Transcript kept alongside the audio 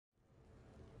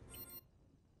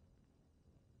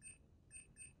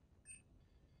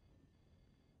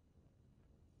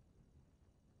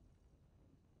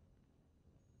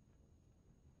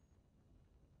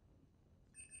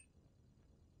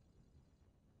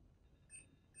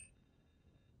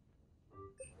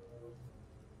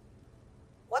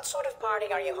What sort of party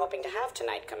are you hoping to have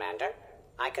tonight, Commander?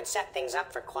 I could set things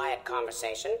up for quiet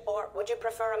conversation, or would you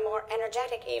prefer a more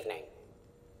energetic evening?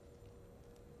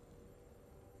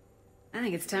 I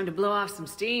think it's time to blow off some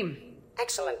steam.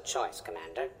 Excellent choice,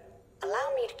 Commander.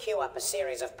 Allow me to queue up a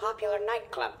series of popular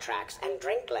nightclub tracks and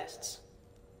drink lists.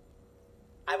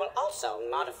 I will also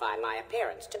modify my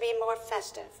appearance to be more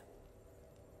festive.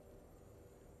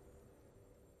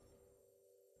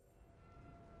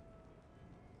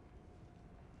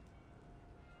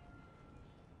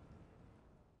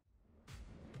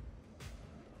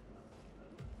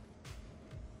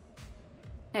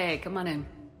 Hey, come on in.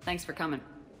 Thanks for coming.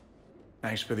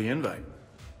 Thanks for the invite.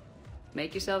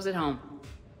 Make yourselves at home.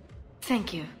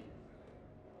 Thank you.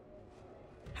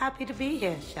 Happy to be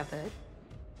here, Shepard.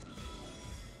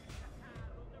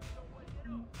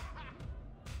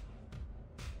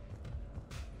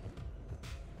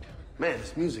 Man,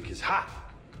 this music is hot.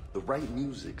 The right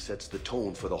music sets the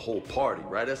tone for the whole party,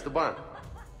 right, Esteban?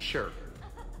 Sure.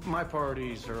 My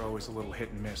parties are always a little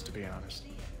hit and miss, to be honest.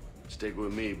 Stick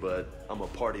with me, bud. I'm a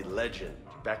party legend.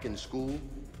 Back in school,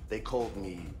 they called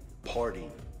me Party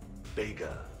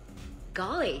Bega.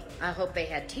 Golly, I hope they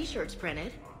had t-shirts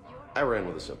printed. I ran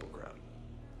with a simple crowd.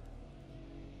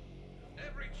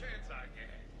 Every chance I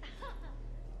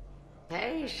get.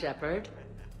 Hey, Shepard.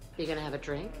 You gonna have a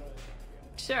drink?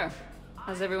 Sure.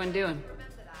 How's everyone doing?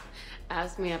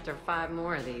 Ask me after 5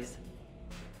 more of these.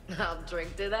 I'll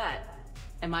drink to that.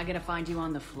 Am I gonna find you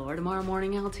on the floor tomorrow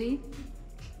morning, LT?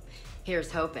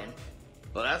 Here's hoping.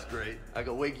 Well, that's great. I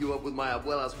can wake you up with my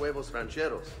abuela's huevos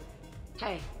rancheros.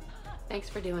 Hey, thanks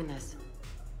for doing this.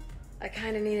 I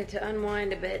kinda needed to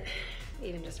unwind a bit,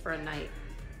 even just for a night.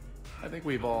 I think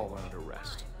we've all earned a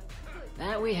rest.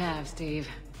 That we have, Steve.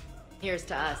 Here's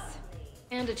to us.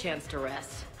 And a chance to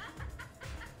rest.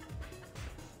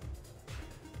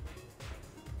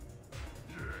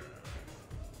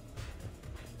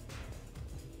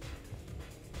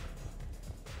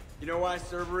 You know why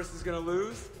Cerberus is gonna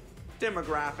lose?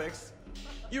 Demographics.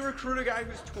 You recruit a guy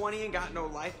who's 20 and got no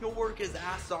life, he'll work his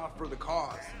ass off for the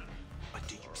cause. But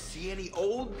do you see any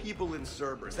old people in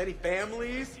Cerberus? Any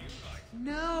families?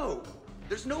 No.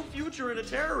 There's no future in a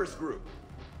terrorist group.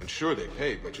 And sure, they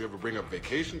paid, but you ever bring up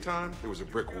vacation time, there was a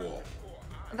brick wall.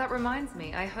 That reminds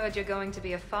me, I heard you're going to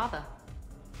be a father.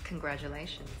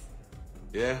 Congratulations.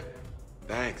 Yeah?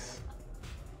 Thanks.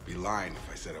 Be lying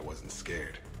if I said I wasn't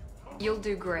scared. You'll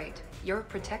do great. You're a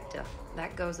protector.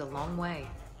 That goes a long way.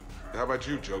 How about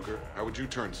you, Joker? How would you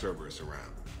turn Cerberus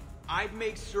around? I'd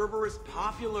make Cerberus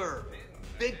popular.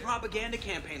 Big propaganda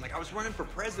campaign like I was running for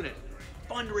president.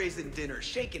 Fundraising dinners,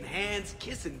 shaking hands,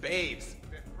 kissing babes.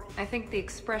 I think the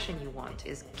expression you want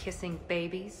is kissing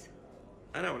babies.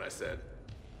 I know what I said.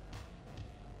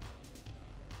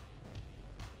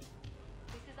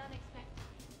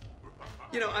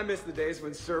 You know, I miss the days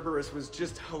when Cerberus was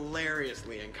just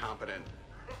hilariously incompetent.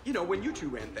 You know, when you two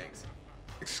ran things.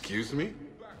 Excuse me?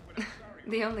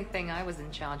 The only thing I was in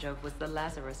charge of was the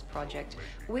Lazarus Project,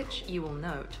 which, you will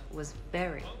note, was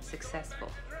very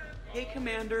successful. Hey,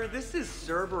 Commander, this is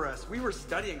Cerberus. We were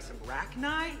studying some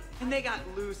Rachni, and they got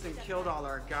loose and killed all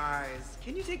our guys.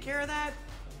 Can you take care of that?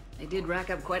 They did rack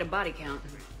up quite a body count.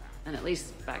 And at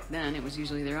least back then, it was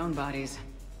usually their own bodies.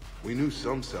 We knew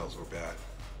some cells were bad,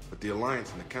 but the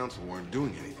Alliance and the Council weren't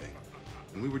doing anything.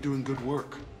 And we were doing good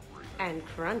work. And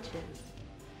crunches.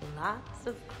 Lots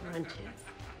of crunches.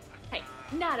 Hey,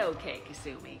 not okay,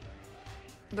 Kasumi.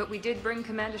 But we did bring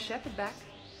Commander Shepard back.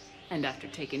 And after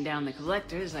taking down the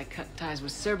Collectors, I cut ties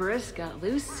with Cerberus, got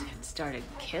loose, and started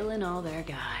killing all their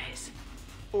guys.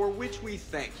 For which we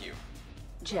thank you.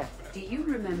 Jeff, do you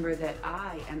remember that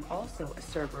I am also a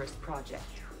Cerberus project?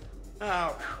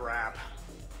 Oh, crap.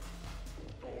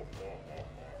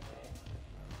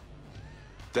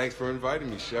 Thanks for inviting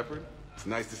me, Shepard. It's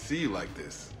nice to see you like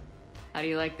this. How do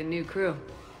you like the new crew?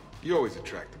 You always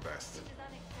attract the best.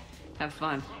 Have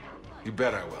fun. You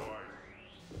bet I will.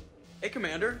 Hey,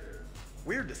 Commander.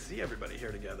 Weird to see everybody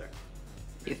here together.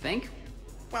 You think?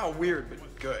 Well, weird, but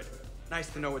good. Nice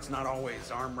to know it's not always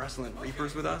arm wrestling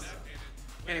reapers with us.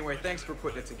 Anyway, thanks for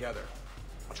putting it together.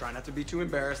 I'll try not to be too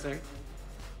embarrassing.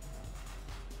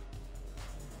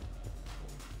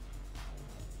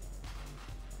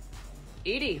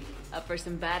 Edie, up for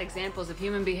some bad examples of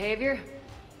human behavior?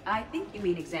 I think you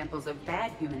mean examples of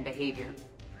bad human behavior.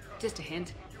 Just a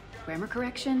hint. Grammar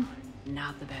correction,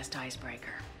 not the best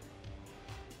icebreaker.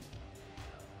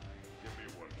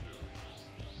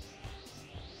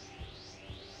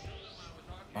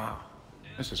 Wow,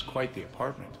 this is quite the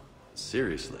apartment.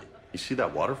 Seriously, you see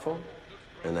that waterfall?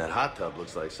 And that hot tub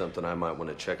looks like something I might want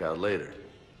to check out later.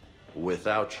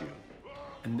 Without you.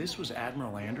 And this was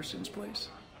Admiral Anderson's place?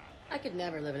 I could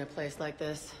never live in a place like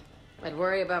this. I'd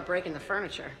worry about breaking the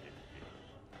furniture.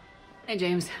 Hey,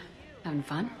 James. Having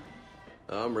fun?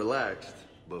 I'm relaxed,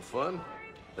 but fun?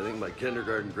 I think my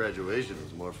kindergarten graduation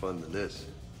was more fun than this.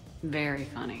 Very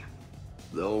funny.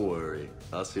 Don't worry,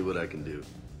 I'll see what I can do.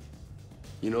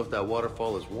 You know if that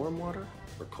waterfall is warm water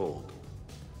or cold?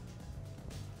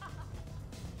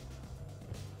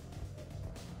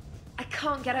 I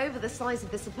can't get over the size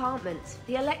of this apartment.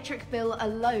 The electric bill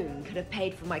alone could have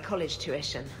paid for my college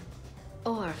tuition.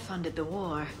 Or funded the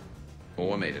war.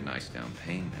 Or made a nice down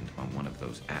payment on one of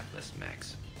those Atlas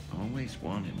mechs. Always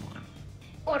wanted one.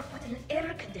 Or put an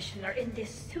air conditioner in this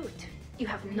suit. You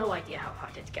have no idea how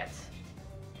hot it gets.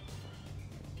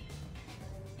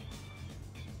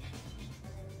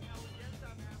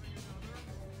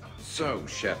 So,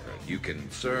 Shepard, you can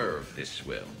serve this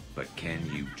swill, but can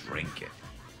you drink it?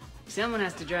 Someone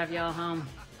has to drive y'all home.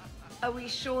 Are we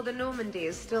sure the Normandy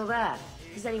is still there?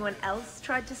 Has anyone else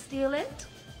tried to steal it?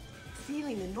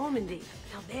 Stealing the Normandy.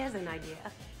 Now there's an idea.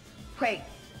 Wait.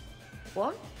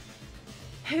 What?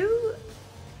 Who?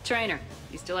 Trainer,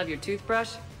 you still have your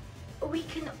toothbrush? We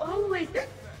can always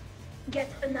get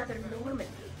another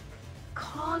Normandy.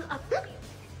 Call up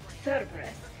Cerberus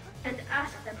and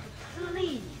ask them to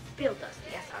please build us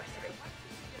the SR3.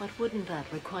 But wouldn't that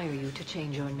require you to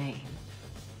change your name?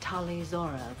 Tali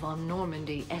Zora von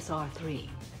Normandy SR3.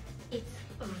 It's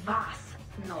Vas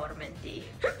Normandy.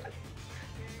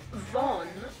 Von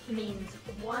means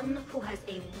one who has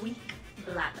a weak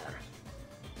bladder,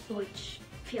 which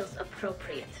feels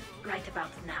appropriate right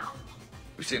about now.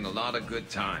 We've seen a lot of good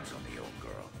times on the old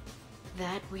girl.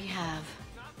 That we have.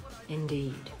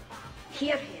 Indeed.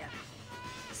 Hear, hear.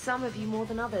 Some of you more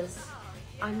than others.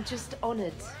 I'm just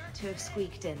honored to have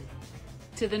squeaked in.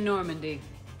 To the Normandy.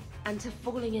 And to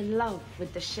falling in love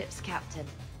with the ship's captain.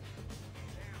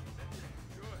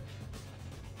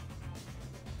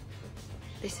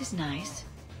 This is nice.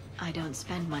 I don't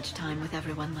spend much time with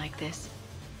everyone like this.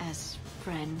 As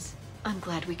friends, I'm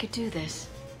glad we could do this.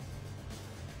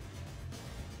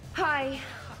 Hi.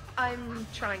 I'm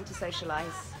trying to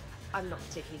socialize. I'm not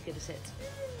particularly good at it.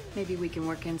 Maybe we can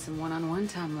work in some one-on-one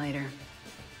time later.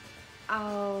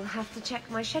 I'll have to check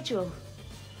my schedule.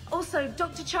 Also,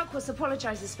 Dr. Chuckworth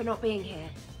apologizes for not being here.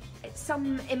 It's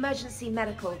some emergency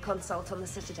medical consult on the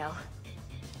Citadel.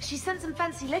 She sent some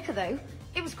fancy liquor, though.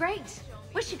 It was great.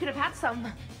 Wish you could have had some.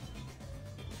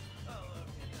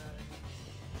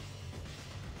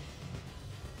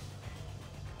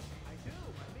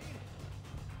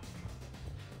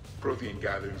 Prothean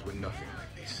gatherings were nothing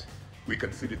like this. We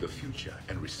considered the future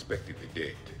and respected the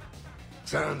dead.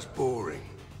 Sounds boring.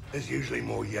 There's usually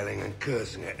more yelling and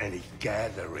cursing at any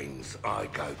gatherings I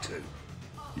go to.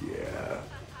 Yeah.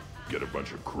 Get a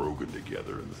bunch of Krogan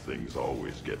together and things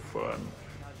always get fun.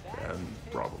 And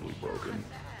probably broken.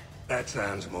 That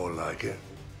sounds more like it.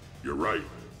 You're right.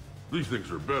 These things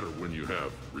are better when you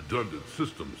have redundant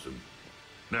systems and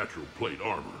natural plate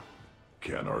armor.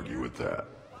 Can't argue with that.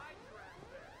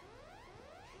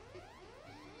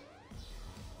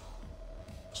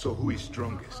 So who is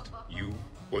strongest? You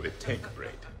or the tank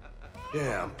braid?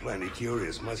 Yeah, I'm plenty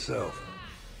curious myself.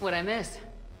 What'd I miss?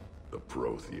 The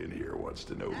Prothean here wants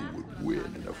to know who would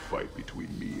win in a fight between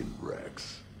me and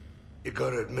Rex. You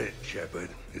gotta admit, Shepard,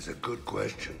 it's a good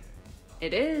question.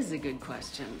 It is a good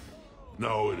question.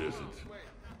 No, it isn't.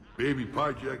 Baby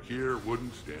Pyjak here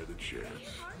wouldn't stand a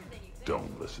chance.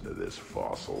 Don't listen to this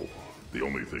fossil. The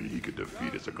only thing he could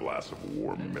defeat is a glass of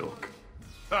warm milk.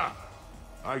 Ha!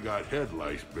 I got head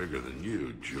lice bigger than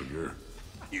you, Junior.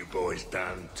 You boys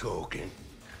done talking?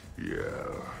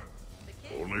 Yeah.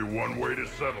 Only one way to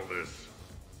settle this.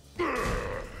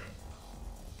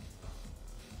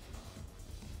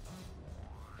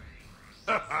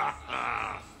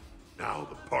 Now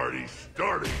the party's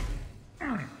starting.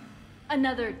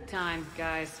 Another time,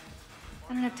 guys.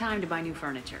 I don't have time to buy new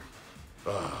furniture.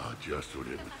 Ah, just when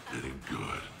it was getting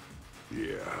good.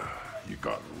 Yeah, you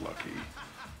got lucky.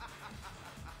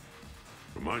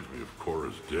 Reminds me of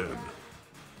Cora's den.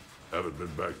 Haven't been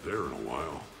back there in a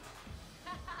while.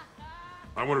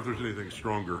 I wonder if there's anything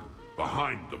stronger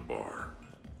behind the bar.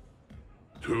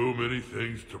 Too many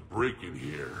things to break in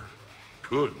here.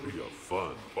 Could be a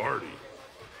fun party.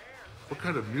 What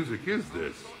kind of music is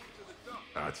this?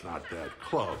 That's not that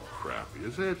club crap,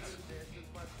 is it?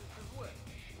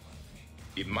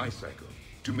 In my cycle,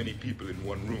 too many people in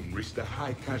one room risk a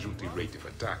high casualty rate if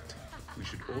attacked. We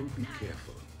should all be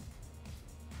careful.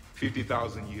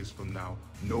 50,000 years from now,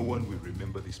 no one will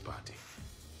remember this party.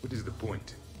 What is the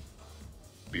point?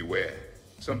 Beware.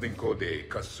 Something called a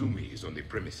Kasumi is on the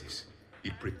premises.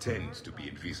 It pretends to be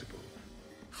invisible.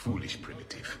 Foolish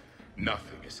primitive.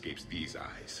 Nothing escapes these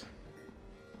eyes.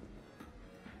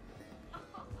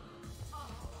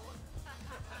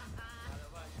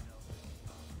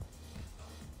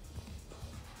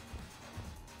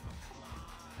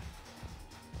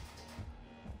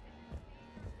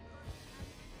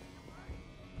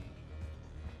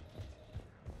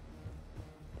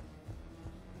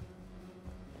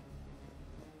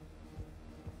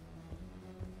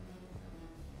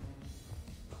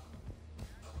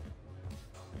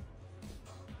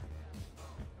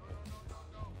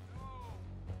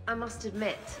 I must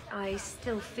admit, I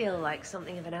still feel like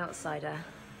something of an outsider.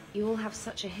 You all have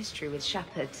such a history with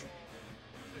Shepard.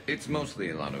 It's mostly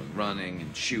a lot of running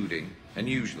and shooting, and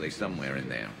usually somewhere in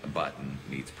there, a button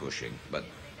needs pushing, but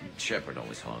Shepard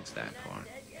always haunts that part.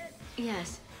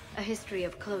 Yes, a history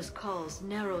of close calls,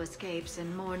 narrow escapes,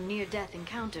 and more near-death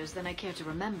encounters than I care to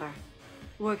remember.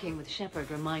 Working with Shepard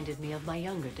reminded me of my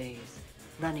younger days,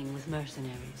 running with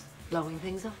mercenaries, blowing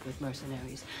things up with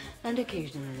mercenaries, and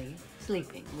occasionally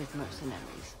sleeping with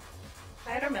mercenaries.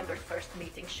 I remember first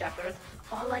meeting Shepard.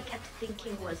 All I kept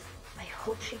thinking was, I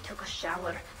hope she took a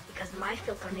shower, because my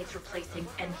filter needs replacing,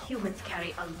 and humans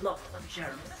carry a lot of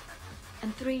germs.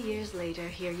 And 3 years later,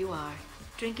 here you are,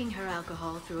 drinking her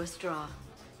alcohol through a straw.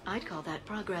 I'd call that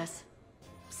progress.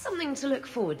 Something to look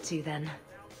forward to, then.